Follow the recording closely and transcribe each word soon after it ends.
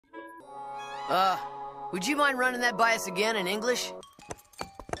Would you mind running that by us again in English?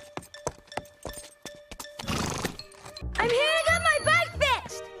 I'm here to get my bike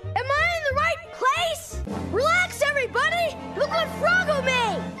fixed! Am I in the right place? Relax, everybody! Look what Froggo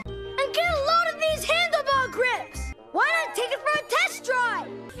made! And get a load of these handlebar grips! Why not take it for a test drive?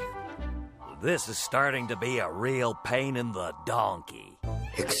 This is starting to be a real pain in the donkey.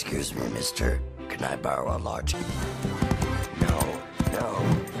 Excuse me, mister. Can I borrow a large... No.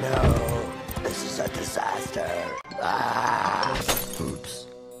 This is a disaster. Ah! Oops.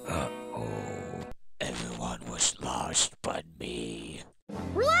 Uh-oh. Everyone was lost but me.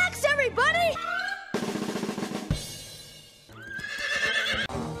 Relax, everybody!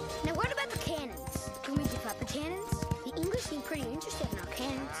 Now what about the cannons? Can we deflect the cannons? The English seem pretty interested in our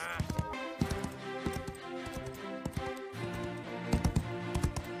cannons.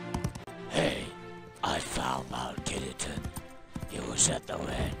 Hey, I found Mount Giddington. It was at the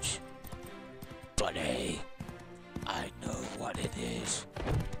ledge. But hey, I know what it is.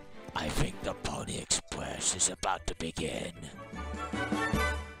 I think the Pony Express is about to begin.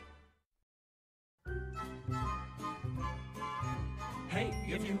 Hey,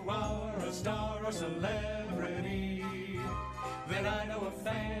 if you are a star or celebrity, then I know a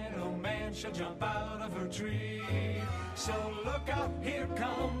fan, oh man, she'll jump out of her tree. So look out, here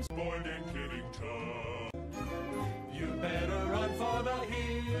comes Boyd and Kiddington. You better run for the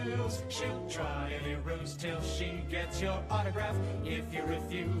hills. She'll try any ruse till she gets your autograph. If you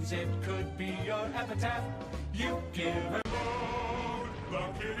refuse, it could be your epitaph. You give her Boyd the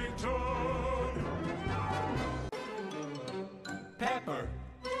Kiddington. Pepper.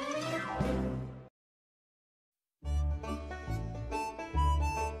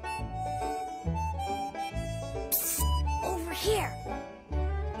 Over here.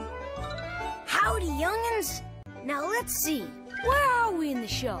 Howdy, young'uns. Now let's see. Where are we in the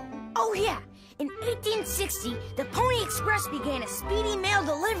show? Oh yeah. In 1860, the Pony Express began a speedy mail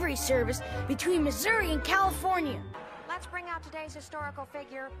delivery service between Missouri and California. Let's bring out today's historical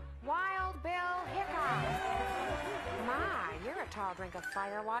figure, Wild Bill Hickok. My, you're a tall drink of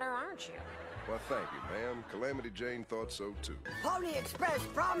firewater, aren't you? Well, thank you, ma'am. Calamity Jane thought so, too. Pony Express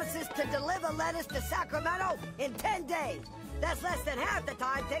promises to deliver letters to Sacramento in 10 days. That's less than half the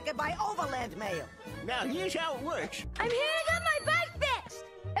time taken by overland mail. Now, here's how it works. I'm here to get my bike fixed.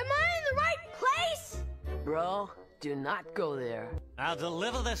 Am I in the right place? Bro, do not go there. Now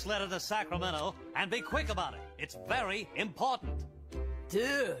deliver this letter to Sacramento and be quick about it. It's very important.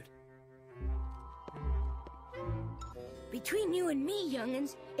 Dude. Between you and me,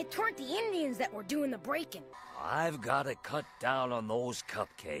 young'uns, it weren't the Indians that were doing the breaking. I've got to cut down on those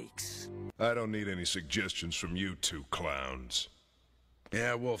cupcakes. I don't need any suggestions from you two clowns.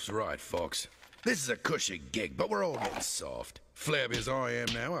 Yeah, Wolf's right, Fox. This is a cushy gig, but we're all getting soft. Flabby as I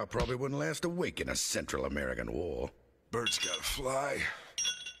am now, I probably wouldn't last a week in a Central American war. Birds gotta fly.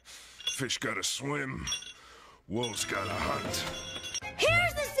 Fish gotta swim. Wolves gotta hunt.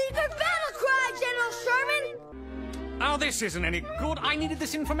 Here's the secret battle cry, General Sherman! Oh, this isn't any good. I needed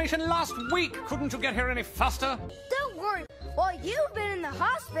this information last week. Couldn't you get here any faster? Don't worry. While you've been in the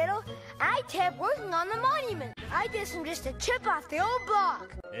hospital, I kept working on the monument. I did some just to chip off the old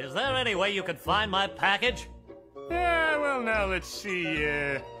block. Is there any way you can find my package? Yeah, well, now let's see.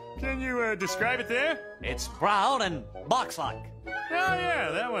 Can you describe it there? It's brown and box-like. Oh, yeah,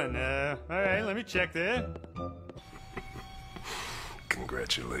 that one. All right, let me check there.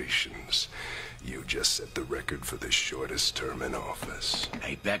 Congratulations. You just set the record for the shortest term in office.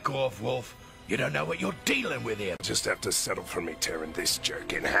 Hey, back off, Wolf. You don't know what you're dealing with here. Just have to settle for me tearing this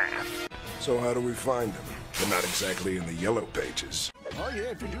jerk in half. So how do we find them? They're not exactly in the yellow pages. All you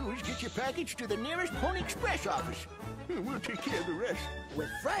have to do is get your package to the nearest Pony Express office. We'll take care of the rest. With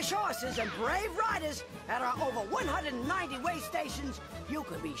fresh horses and brave riders at our over 190 way stations, you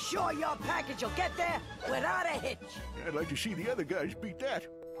can be sure your package will get there without a hitch. I'd like to see the other guys beat that.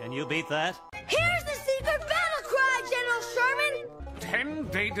 Can you beat that? Here's the secret battle cry, General Sherman!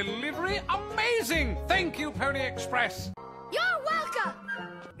 10-day delivery? Amazing! Thank you, Pony Express. You're welcome!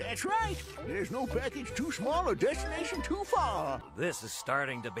 That's right. There's no package too small or destination too far. This is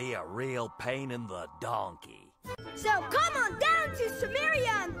starting to be a real pain in the donkey. So come on down to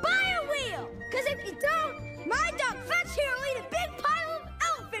Samaria and buy a wheel! Cause if you don't, my dog Fetch here will eat a big pile of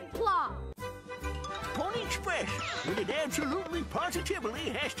elephant claw! Pony Express, and it absolutely positively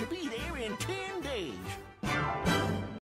has to be there in 10 days.